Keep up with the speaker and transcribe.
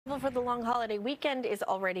For the long holiday weekend is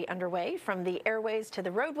already underway. From the airways to the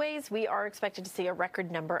roadways, we are expected to see a record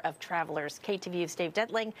number of travelers. KTVU's Dave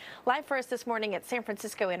Detling live for us this morning at San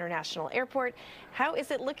Francisco International Airport. How is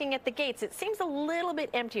it looking at the gates? It seems a little bit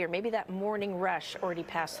emptier. Maybe that morning rush already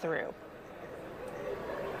passed through.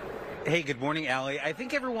 Hey, good morning, Allie. I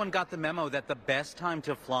think everyone got the memo that the best time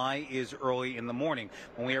to fly is early in the morning.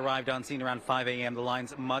 When we arrived on scene around 5 a.m., the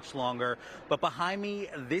line's much longer. But behind me,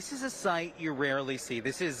 this is a sight you rarely see.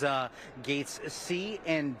 This is gates C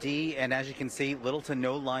and D, and as you can see, little to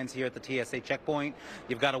no lines here at the TSA checkpoint.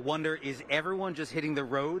 You've got to wonder, is everyone just hitting the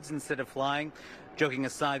roads instead of flying? Joking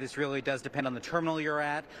aside, this really does depend on the terminal you're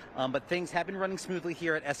at, but things have been running smoothly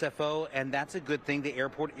here at SFO, and that's a good thing. The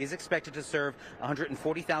airport is expected to serve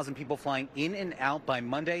 140,000 people flying in and out by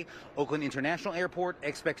Monday. Oakland International Airport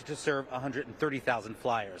expected to serve 130,000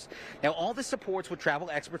 flyers. Now, all this supports what travel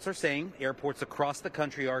experts are saying. Airports across the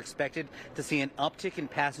country are expected to see an uptick in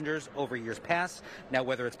passengers over years past. Now,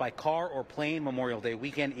 whether it's by car or plane, Memorial Day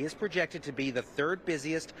weekend is projected to be the third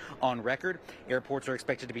busiest on record. Airports are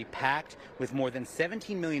expected to be packed with more than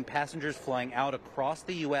 17 million passengers flying out across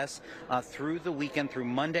the U.S. Through the weekend, through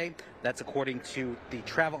Monday. That's according to the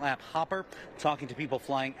travel app Hopper. Talking to people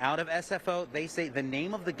flying out of SFO, they say the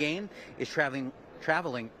name of the game is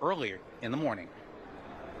traveling earlier in the morning.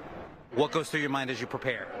 What goes through your mind as you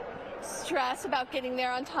prepare? Stress about getting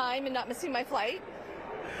there on time and not missing my flight.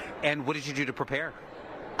 And what did you do to prepare?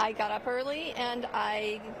 I got up early and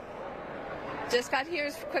I just got here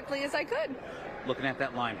as quickly as I could. Looking at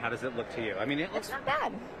that line, how does it look to you? I mean, it looks not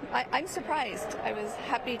bad. I'm surprised. I was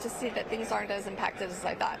happy to see that things aren't as impacted as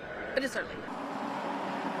I thought, but it's early.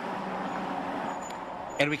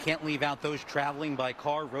 And we can't leave out those traveling by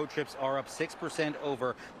car. Road trips are up 6%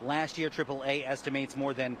 over last year. AAA estimates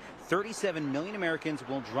more than 37 million Americans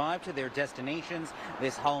will drive to their destinations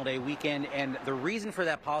this holiday weekend. And the reason for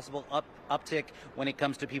that possible uptick when it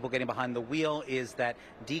comes to people getting behind the wheel is that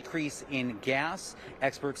decrease in gas.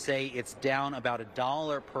 Experts say it's down about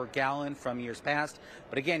 $1 per gallon from years past.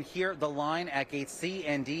 But again, here the line at gates C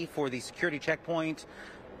and D for the security checkpoint,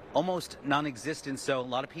 almost non-existent. So a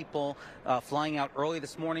lot of people flying out early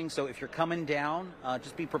this morning. So if you're coming down,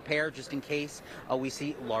 just be prepared just in case we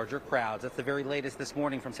see larger crowds. That's the very latest this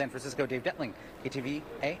morning from San Francisco. Dave Detling,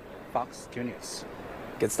 KTVU, Fox 2 News.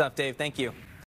 Good stuff, Dave. Thank you.